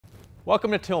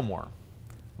Welcome to Tilmor.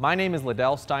 My name is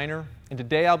Liddell Steiner, and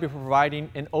today I'll be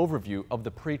providing an overview of the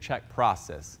pre-check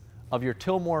process of your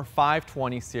Tilmor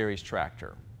 520 series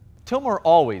tractor. Tilmor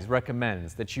always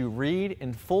recommends that you read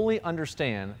and fully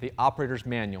understand the operator's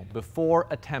manual before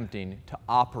attempting to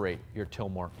operate your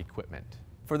Tilmor equipment.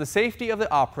 For the safety of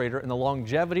the operator and the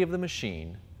longevity of the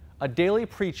machine, a daily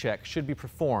pre-check should be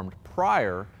performed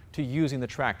prior to using the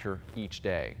tractor each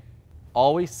day.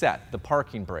 Always set the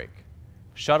parking brake.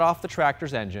 Shut off the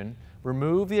tractor's engine,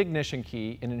 remove the ignition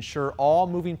key, and ensure all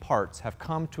moving parts have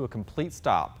come to a complete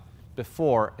stop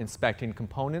before inspecting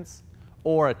components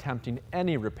or attempting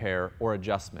any repair or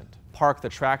adjustment. Park the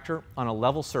tractor on a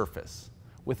level surface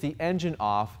with the engine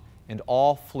off and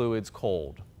all fluids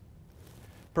cold.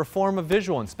 Perform a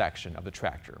visual inspection of the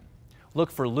tractor. Look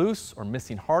for loose or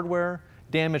missing hardware,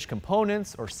 damaged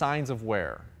components, or signs of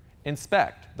wear.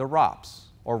 Inspect the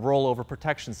ROPS, or rollover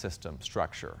protection system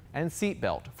structure, and seat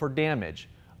belt for damage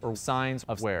or signs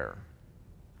of wear.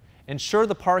 Ensure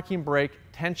the parking brake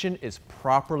tension is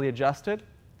properly adjusted.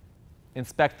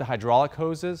 Inspect the hydraulic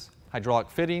hoses, hydraulic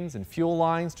fittings, and fuel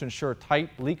lines to ensure tight,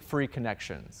 leak-free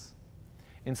connections.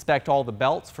 Inspect all the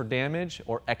belts for damage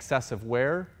or excessive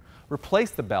wear.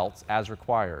 Replace the belts as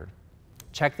required.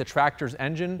 Check the tractor's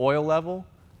engine oil level,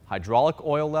 hydraulic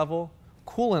oil level,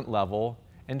 coolant level,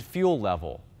 and fuel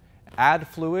level. Add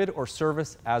fluid or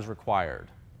service as required.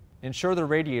 Ensure the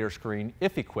radiator screen,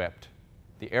 if equipped,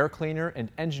 the air cleaner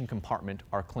and engine compartment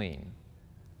are clean.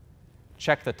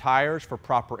 Check the tires for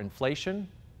proper inflation.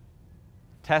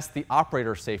 Test the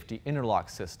operator safety interlock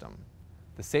system.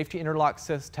 The safety interlock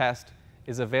test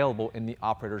is available in the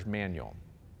operator's manual.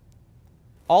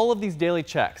 All of these daily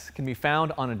checks can be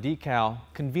found on a decal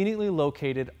conveniently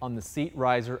located on the seat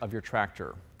riser of your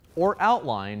tractor, or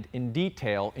outlined in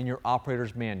detail in your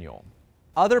operator's manual.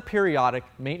 Other periodic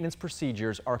maintenance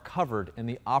procedures are covered in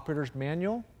the operator's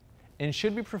manual and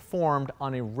should be performed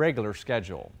on a regular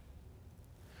schedule.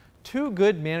 Two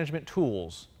good management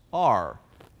tools are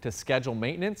to schedule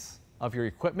maintenance of your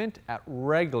equipment at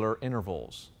regular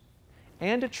intervals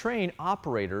and to train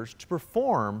operators to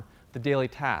perform the daily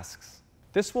tasks.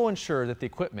 This will ensure that the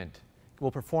equipment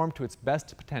will perform to its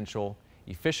best potential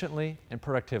efficiently and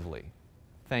productively.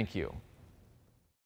 Thank you.